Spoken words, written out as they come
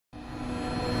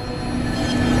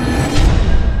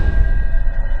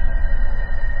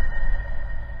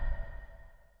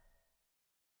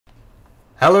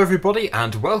Hello everybody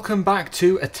and welcome back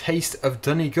to A Taste of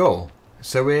Donegal.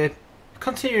 So we're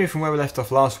continuing from where we left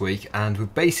off last week and we're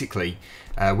basically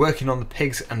working on the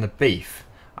pigs and the beef.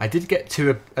 I did get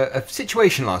to a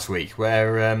situation last week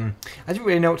where I didn't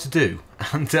really know what to do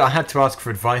and I had to ask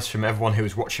for advice from everyone who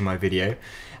was watching my video,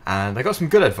 and I got some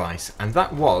good advice, and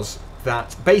that was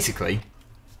that basically,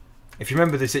 if you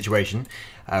remember the situation,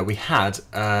 we had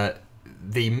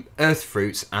the earth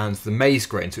fruits and the maize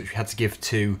grains which we had to give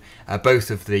to both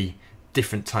of the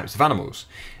different types of animals.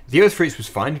 The earth fruits was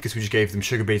fine because we just gave them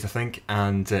sugar beets, I think,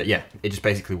 and yeah, it just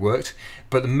basically worked.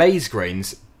 But the maize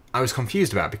grains I was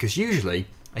confused about because usually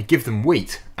I give them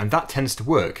wheat and that tends to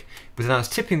work, but then I was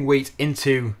tipping wheat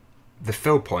into the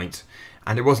fill point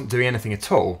and it wasn't doing anything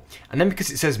at all. And then because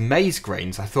it says maize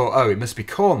grains, I thought, oh, it must be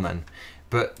corn then.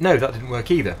 But no, that didn't work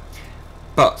either.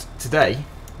 But today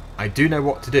I do know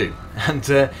what to do,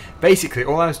 and basically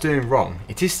all I was doing wrong,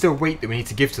 it is still wheat that we need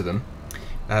to give to them,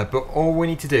 but all we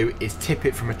need to do is tip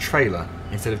it from a trailer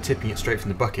instead of tipping it straight from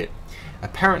the bucket.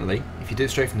 Apparently, if you do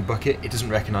it straight from the bucket, it doesn't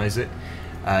recognise it,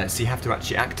 so you have to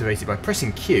actually activate it by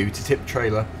pressing Q to tip the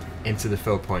trailer into the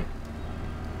fill point.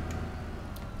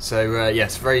 So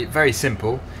yes, very, very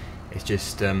simple, it's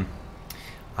just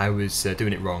I was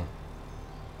doing it wrong,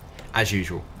 as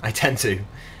usual, I tend to.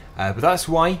 But that's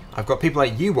why I've got people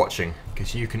like you watching,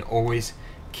 because you can always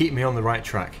keep me on the right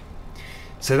track.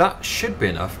 So that should be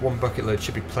enough. One bucket load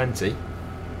should be plenty.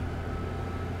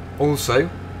 Also,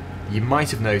 you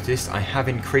might have noticed I have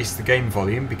increased the game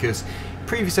volume because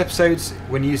previous episodes,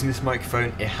 when using this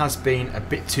microphone, it has been a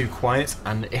bit too quiet,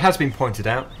 and it has been pointed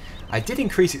out. I did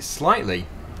increase it slightly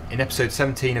in episode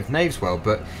 17 of Knaveswell,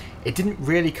 but it didn't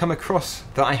really come across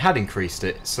that I had increased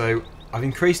it, so I've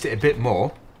increased it a bit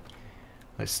more.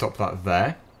 Let's stop that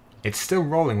there. It's still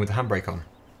rolling with the handbrake on.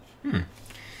 I'm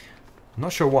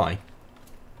not sure why.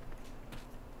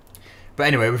 But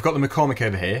anyway, we've got the Cormick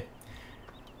over here.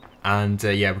 And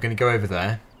yeah, we're going to go over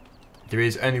there. There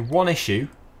is only one issue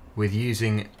with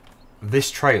using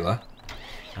this trailer,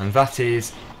 and that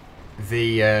is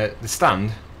the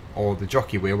stand, or the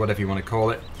jockey wheel, whatever you want to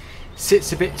call it,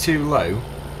 sits a bit too low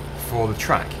for the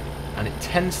track, and it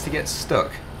tends to get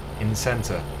stuck in the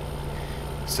centre.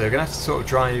 So we're going to have to sort of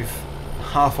drive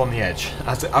half on the edge.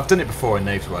 As I've done it before in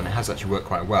Knaveswell and it has actually worked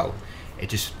quite well. It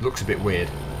just looks a bit weird.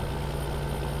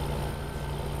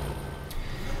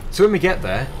 So when we get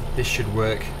there, this should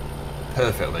work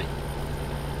perfectly.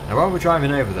 Now while we're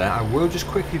driving over there, I will just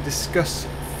quickly discuss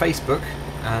Facebook,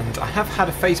 and I have had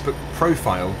a Facebook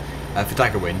profile for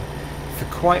Daggerwin for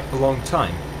quite a long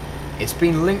time. It's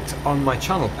been linked on my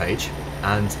channel page,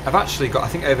 and I've actually got, I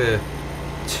think, over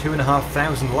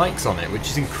 2,500 likes on it, which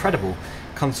is incredible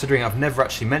considering I've never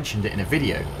actually mentioned it in a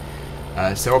video.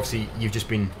 So obviously you've just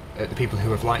been, the people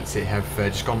who have liked it have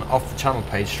just gone off the channel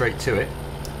page straight to it,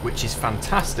 which is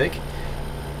fantastic.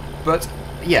 But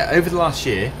yeah, over the last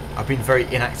year I've been very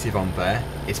inactive on there.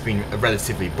 It's been a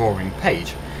relatively boring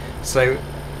page, so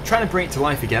trying to bring it to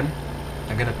life again.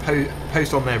 I'm going to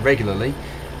post on there regularly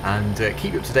and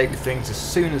keep you up to date with things as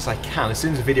soon as I can. As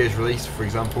soon as a video is released, for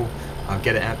example, I'll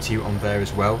get it out to you on there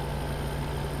as well.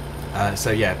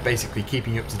 So yeah, basically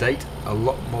keeping you up to date a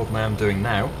lot more than I am doing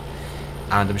now,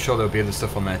 and I'm sure there'll be other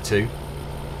stuff on there too.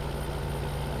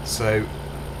 So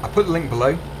I put the link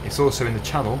below. It's also in the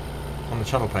channel, on the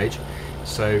channel page.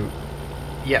 So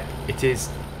yep, it is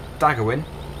Daggerwin,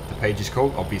 the page is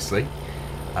called, obviously.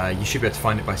 You should be able to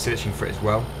find it by searching for it as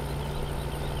well.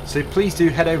 So please do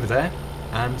head over there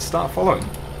and start following.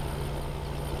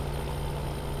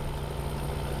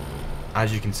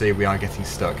 As you can see, we are getting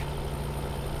stuck.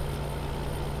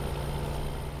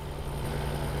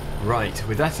 Right,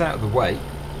 with that out of the way,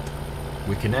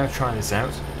 we can now try this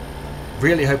out.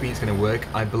 Really hoping it's going to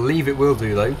work. I believe it will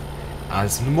do though,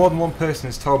 as more than one person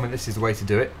has told me this is the way to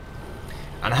do it.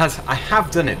 And I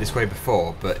have done it this way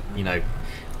before, but you know,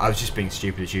 I was just being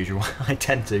stupid as usual. I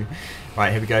tend to.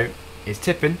 Right, here we go. It's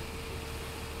tipping.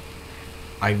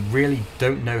 I really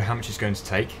don't know how much it's going to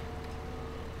take.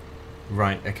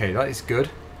 Right, okay, that is good.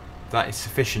 That is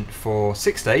sufficient for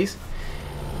 6 days.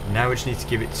 Now we just need to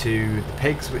give it to the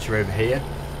pigs, which are over here.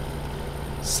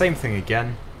 Same thing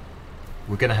again.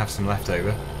 We're going to have some left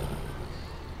over.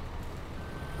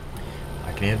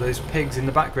 I can hear those pigs in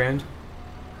the background.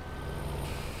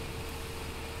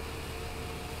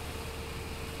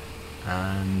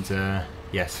 And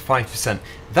yes, 5%.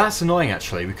 That's annoying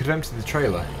actually. We could have emptied the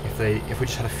trailer if we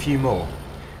just had a few more.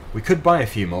 We could buy a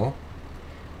few more.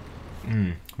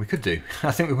 We could do.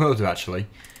 I think we will do actually.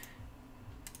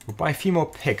 We'll buy a few more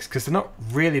pigs because they're not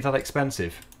really that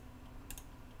expensive.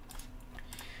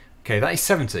 Okay, that is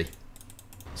 70.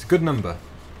 It's a good number.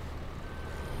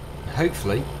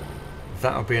 hopefully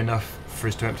that'll be enough for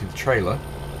us to empty the trailer.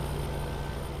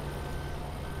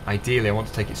 Ideally I want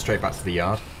to take it straight back to the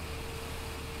yard.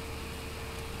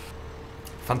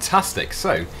 Fantastic,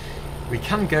 so we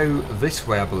can go this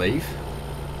way I believe.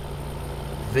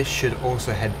 This should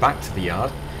also head back to the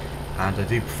yard, and I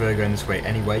do prefer going this way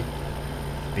anyway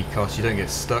because you don't get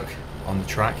stuck on the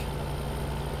track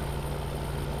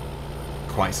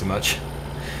quite so much.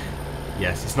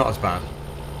 Yes, it's not as bad.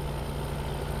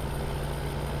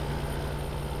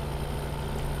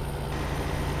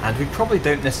 And we probably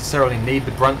don't necessarily need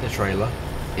the Brantner trailer.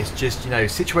 It's just, you know,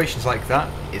 situations like that,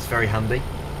 it's very handy.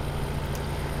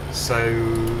 So,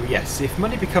 yes, if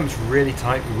money becomes really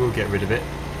tight, we will get rid of it.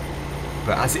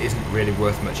 But as it isn't really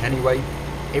worth much anyway,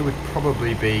 it would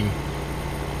probably be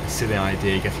a silly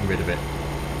idea getting rid of it.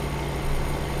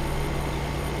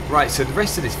 Right, so the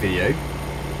rest of this video,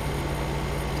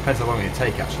 depends how long it'll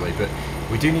take actually, but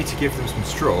we do need to give them some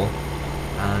straw,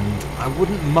 and I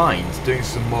wouldn't mind doing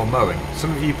some more mowing. Some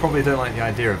of you probably don't like the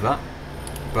idea of that,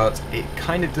 but it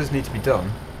kind of does need to be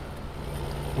done.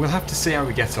 We'll have to see how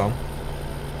we get on.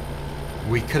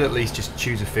 We could at least just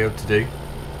choose a field to do.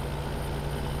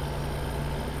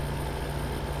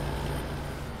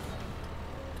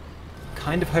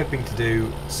 Kind of hoping to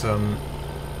do some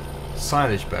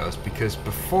silage bales, because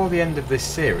before the end of this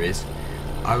series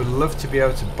I would love to be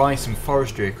able to buy some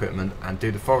forestry equipment and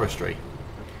do the forestry,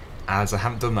 as I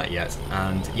haven't done that yet,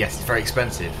 and yes, it's very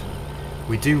expensive.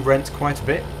 We do rent quite a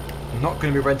bit. I'm not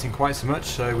going to be renting quite so much,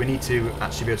 so we need to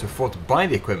actually be able to afford to buy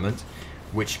the equipment,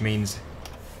 which means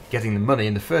getting the money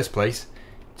in the first place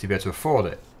to be able to afford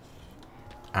it.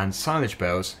 And silage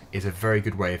bales is a very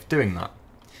good way of doing that.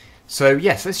 So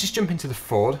yes, let's just jump into the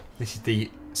Ford. This is the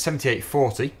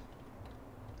 7840.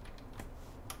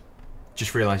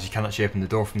 Just realised you can actually open the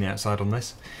door from the outside on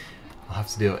this. I'll have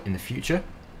to do it in the future.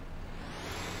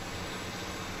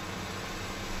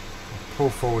 Pull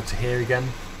forward to here again.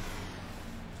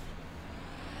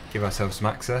 Give ourselves some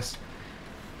access.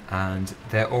 And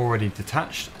they're already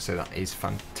detached, so that is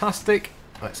fantastic.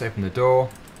 Let's open the door.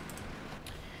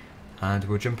 And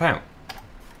we'll jump out.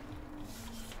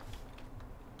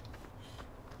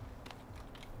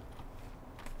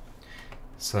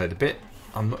 So the bit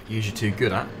I'm not usually too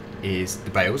good at is the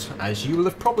bales, as you will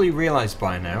have probably realised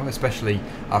by now, especially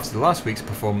after the last week's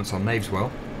performance on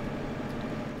Knaveswell.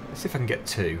 Let's see if I can get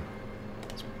two.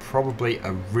 It's probably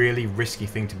a really risky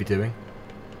thing to be doing.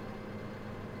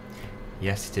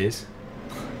 Yes, it is.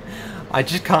 I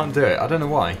just can't do it. I don't know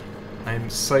why. I'm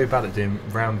so bad at doing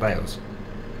round bales.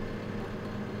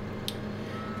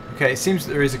 Okay, it seems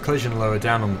that there is a collision lower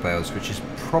down on the bales, which is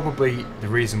probably the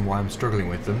reason why I'm struggling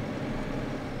with them.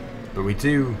 But we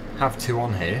do have two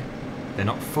on here. They're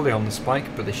not fully on the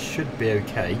spike, but they should be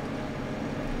okay.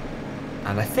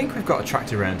 And I think we've got a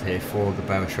tractor around here for the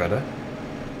bale shredder.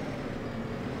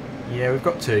 Yeah, we've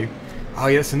got two. Oh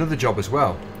yeah, that's another job as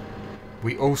well.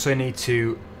 We also need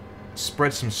to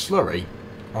spread some slurry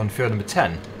on field number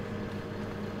 10.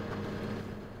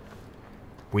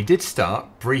 We did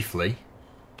start briefly,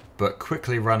 but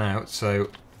quickly ran out,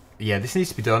 so yeah, this needs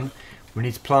to be done. We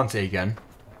need to plant it again,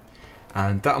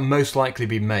 and that'll most likely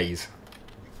be maize.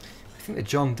 I think the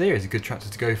John Deere is a good tractor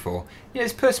to go for. Yeah,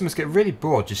 this person must get really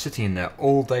bored just sitting in there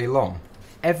all day long.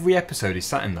 Every episode he's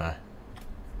sat in there,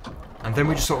 and then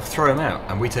we just sort of throw him out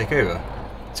and we take over,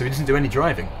 so he doesn't do any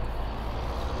driving.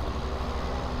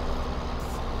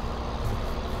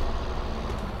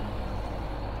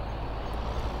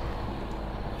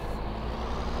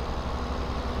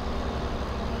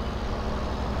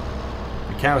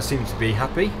 The cows seem to be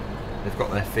happy. They've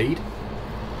got their feed.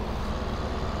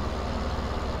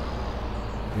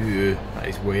 Ew, that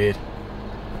is weird.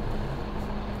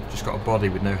 Just got a body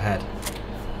with no head.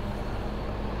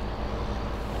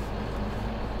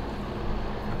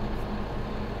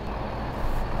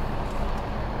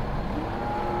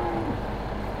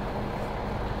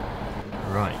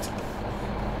 Right.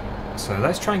 So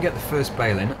let's try and get the first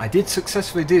bale in. I did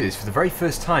successfully do this for the very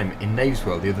first time in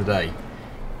Knaveswell the other day.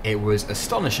 It was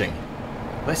astonishing.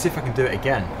 Let's see if I can do it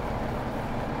again.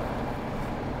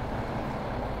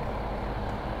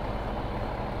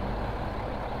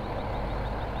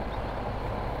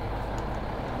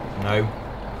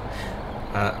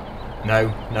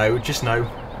 No. No, just no.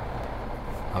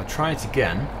 I'll try it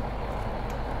again.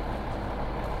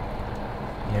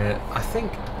 Yeah, I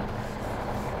think...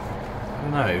 I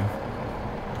don't know.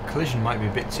 The collision might be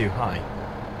a bit too high.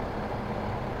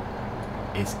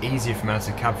 It's easier from out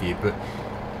of cab view, but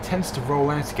it tends to roll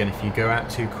out again if you go out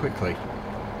too quickly.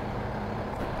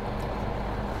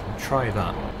 I'll try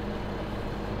that.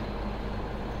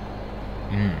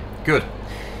 Good.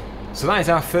 So that is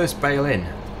our first bale in.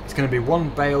 It's going to be one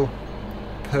bale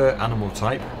per animal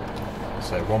type.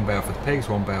 So one bale for the pigs,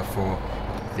 one bale for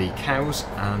the cows,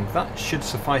 and that should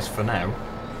suffice for now.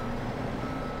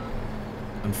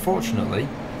 Unfortunately,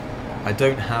 I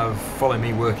don't have Follow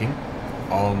Me working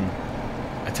on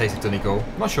A Taste of Donegal.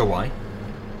 Not sure why.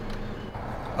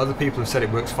 Other people have said it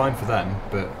works fine for them,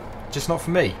 but just not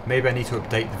for me. Maybe I need to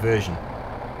update the version.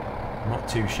 I'm not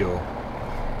too sure.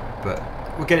 But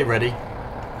we'll get it ready,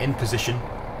 in position,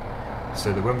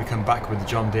 so that when we come back with the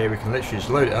John Deere we can literally just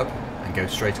load it up and go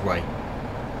straight away.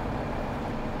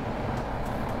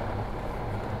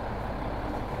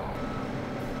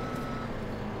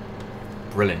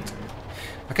 Brilliant.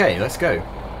 Okay, let's go.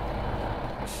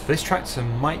 This tractor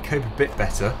might cope a bit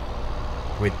better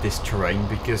with this terrain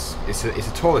because it's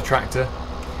a taller tractor,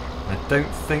 and I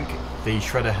don't think the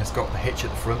shredder has got the hitch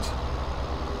at the front,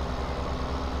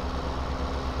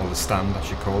 or the stand I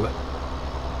should call it.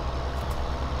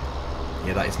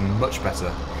 Yeah, that is much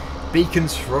better.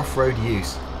 Beacons for off-road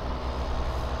use.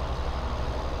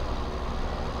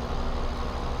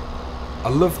 I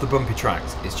love the bumpy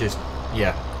tracks. It's just,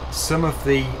 yeah,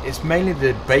 it's mainly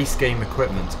the base game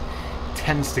equipment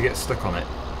tends to get stuck on it,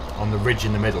 on the ridge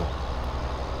in the middle.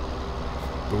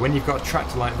 But when you've got a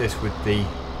tractor like this with the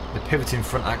pivoting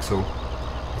front axle,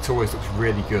 it always looks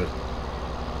really good.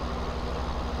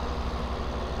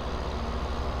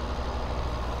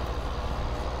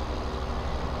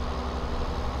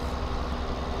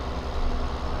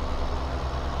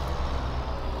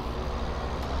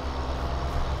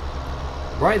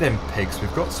 Right then, pigs,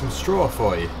 we've got some straw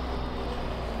for you.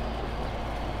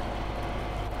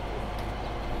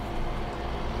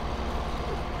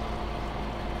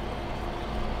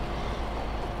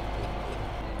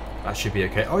 That should be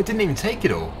okay. Oh, it didn't even take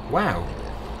it all. Wow.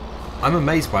 I'm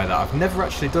amazed by that. I've never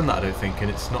actually done that, I don't think, and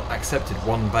it's not accepted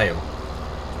one bale.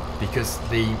 Because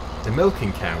the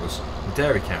milking cows, the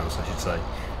dairy cows I should say,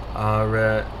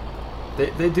 are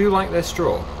they do like their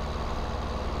straw.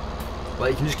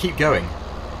 Like, you can just keep going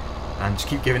and just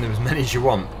keep giving them as many as you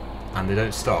want, and they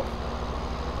don't stop.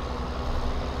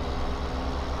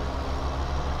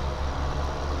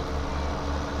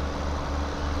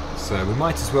 So we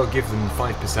might as well give them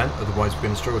 5%, otherwise we're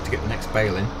going to struggle to get the next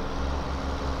bale in.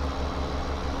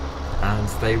 And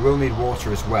they will need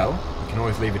water as well. We can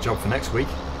always leave a job for next week.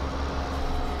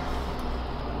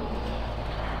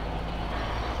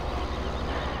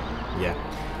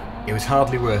 Yeah, it was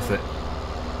hardly worth it.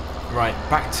 Right,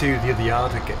 back to the other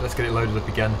yard. Let's get it loaded up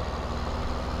again.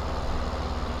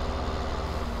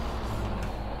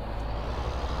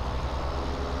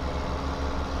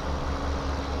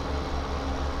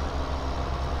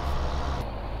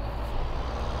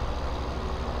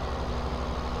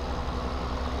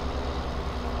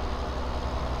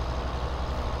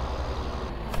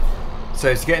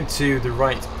 So to get into the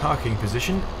right parking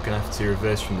position, we're going to have to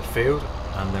reverse from the field,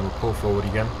 and then we'll pull forward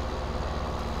again.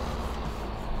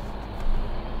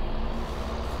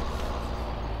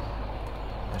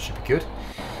 Should be good.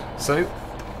 So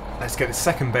let's get the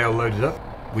second bale loaded up.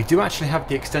 We do actually have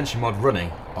the extension mod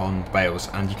running on bales,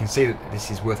 and you can see that this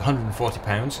is worth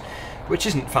 £140, which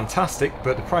isn't fantastic,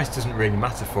 but the price doesn't really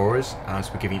matter for us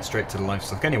as we're giving it straight to the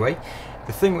livestock anyway.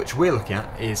 The thing which we're looking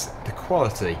at is the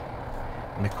quality,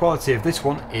 and the quality of this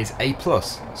one is A+,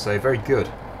 so very good.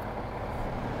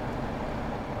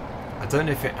 I don't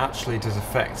know if it actually does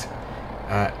affect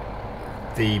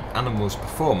the animal's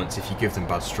performance if you give them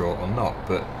bad straw or not,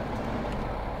 but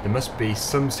there must be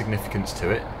some significance to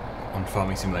it on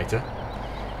Farming Simulator.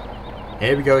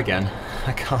 Here we go again.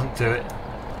 I can't do it.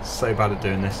 So bad at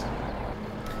doing this.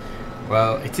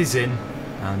 Well, it is in,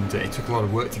 and it took a lot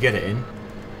of work to get it in.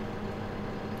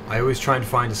 I always try and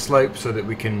find a slope so that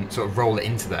we can sort of roll it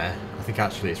into there. I think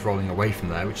actually it's rolling away from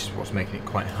there, which is what's making it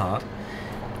quite hard.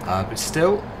 But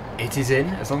still, it is in.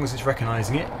 As long as it's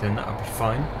recognising it, then that'll be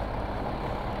fine.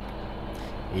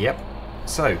 Yep.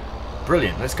 So,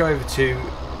 brilliant. Let's go over to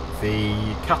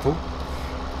the cattle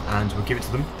and we'll give it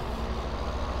to them.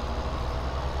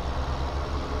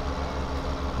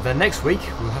 Then next week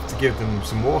we'll have to give them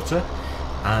some water,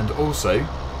 and also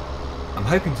I'm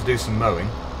hoping to do some mowing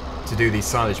to do these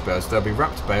silage bales. They'll be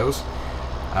wrapped bales,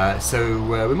 so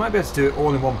we might be able to do it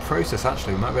all in one process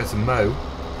actually. We might be able to mow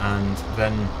and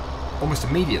then almost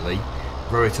immediately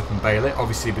row it up and bale it.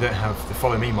 Obviously we don't have the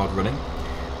Follow Me mod running,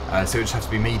 so it just has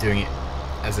to be me doing it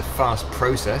as a fast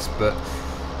process, but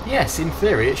yes, in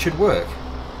theory it should work.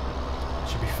 It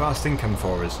should be fast income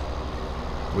for us,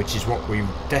 which is what we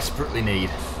desperately need.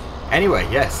 Anyway,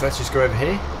 yes, let's just go over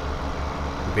here.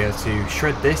 We'll be able to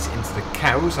shred this into the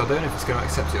cows. I don't know if it's going to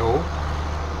accept it all,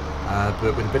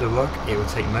 but with a bit of luck it will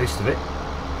take most of it.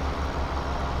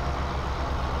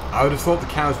 I would have thought the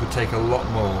cows would take a lot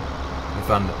more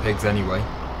than the pigs anyway.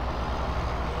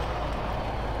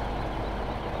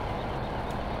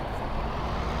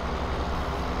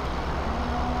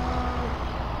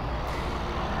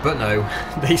 But no,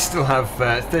 they still have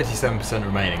 37%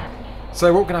 remaining.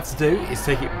 So what we're going to have to do is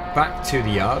take it back to the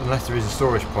yard, unless there is a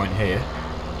storage point here.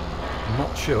 I'm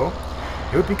not sure.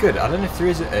 It would be good. I don't know if there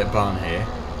is a barn here,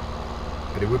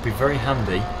 but it would be very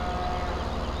handy.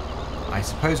 I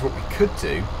suppose what we could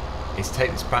do is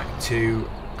take this back to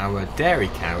our dairy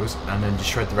cows and then just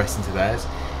shred the rest into theirs,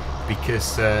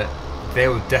 because they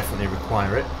will definitely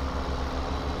require it.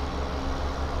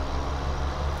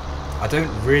 I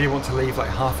don't really want to leave like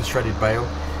half a shredded bale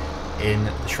in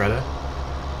the shredder,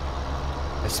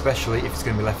 especially if it's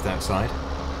going to be left outside.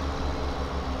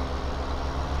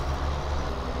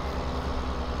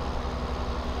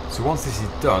 So once this is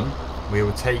done, we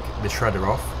will take the shredder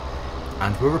off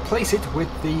and we'll replace it with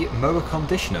the mower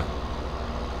conditioner,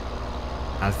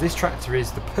 as this tractor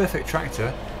is the perfect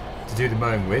tractor to do the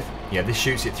mowing with. Yeah, this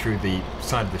shoots it through the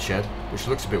side of the shed, which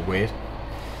looks a bit weird,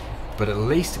 but at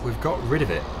least we've got rid of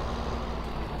it.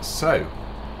 So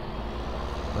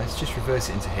let's just reverse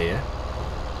it into here.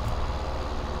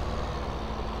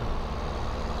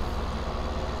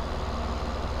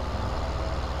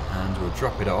 And we'll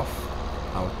drop it off.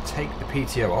 I'll take the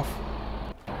PTO off.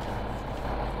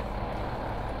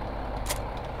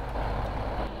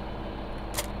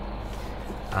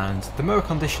 And the mower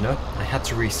conditioner I had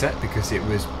to reset because it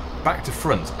was back to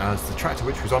front, as the tractor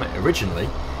which was on it originally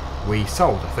we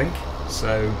sold, I think,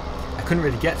 so I couldn't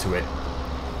really get to it.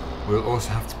 We'll also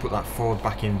have to put that forward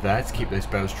back in there to keep those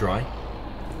bales dry.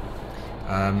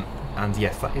 And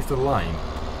yes, that is the lime.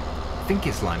 I think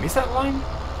it's lime. Is that lime?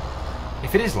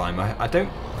 If it is lime, I don't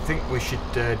think we should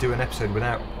do an episode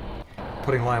without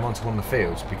putting lime onto one of the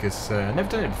fields, because I've never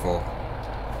done it before.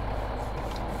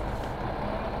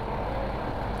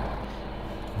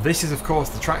 This is of course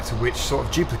the tractor which sort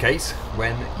of duplicates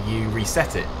when you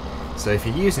reset it. So if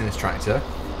you're using this tractor,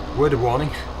 word of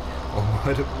warning or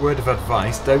word of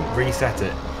advice, don't reset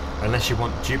it unless you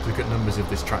want duplicate numbers of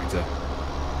this tractor.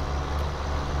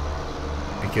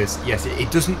 Because yes, it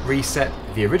doesn't reset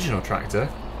the original tractor,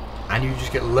 and you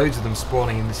just get loads of them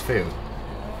spawning in this field.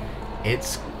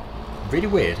 It's really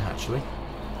weird actually.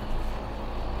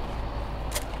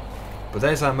 But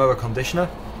there's our mower conditioner.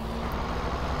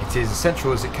 It is as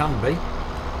central as it can be,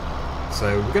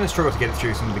 so we're going to struggle to get it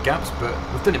through some of the gaps, but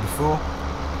we've done it before,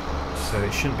 so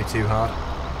it shouldn't be too hard.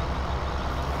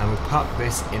 And we'll park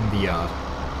this in the yard.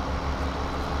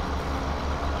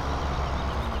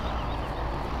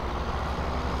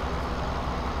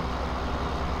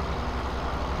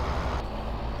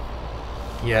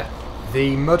 Yeah,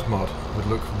 the mud mod would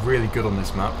look really good on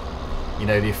this map. You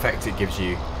know, the effect it gives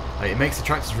you. It makes the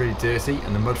tractors really dirty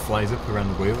and the mud flies up around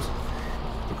the wheels.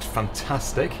 Looks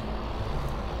fantastic.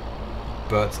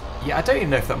 But yeah, I don't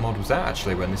even know if that mod was out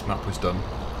actually when this map was done.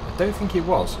 I don't think it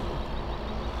was.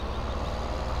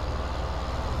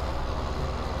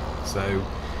 So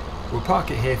we'll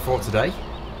park it here for today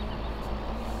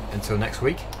until next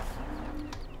week.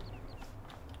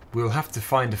 We'll have to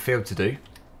find a field to do.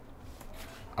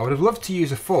 I would have loved to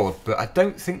use a Ford, but I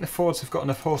don't think the Fords have got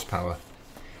enough horsepower,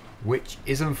 which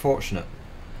is unfortunate.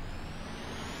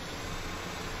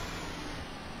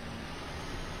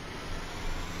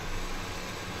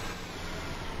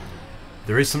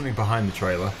 There is something behind the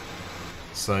trailer,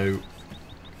 so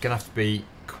gonna have to be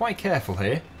quite careful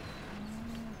here.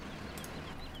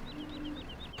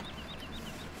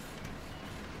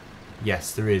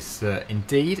 Yes, there is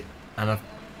indeed, and I've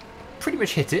pretty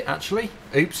much hit it actually.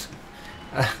 Oops.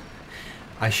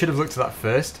 I should have looked at that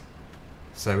first.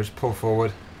 So we'll just pull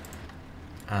forward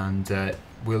and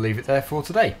we'll leave it there for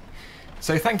today.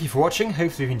 So thank you for watching.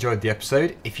 Hopefully you've enjoyed the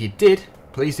episode. If you did,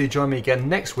 please do join me again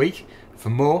next week for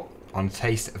more on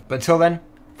Taste of... Until then,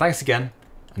 thanks again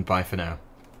and bye for now.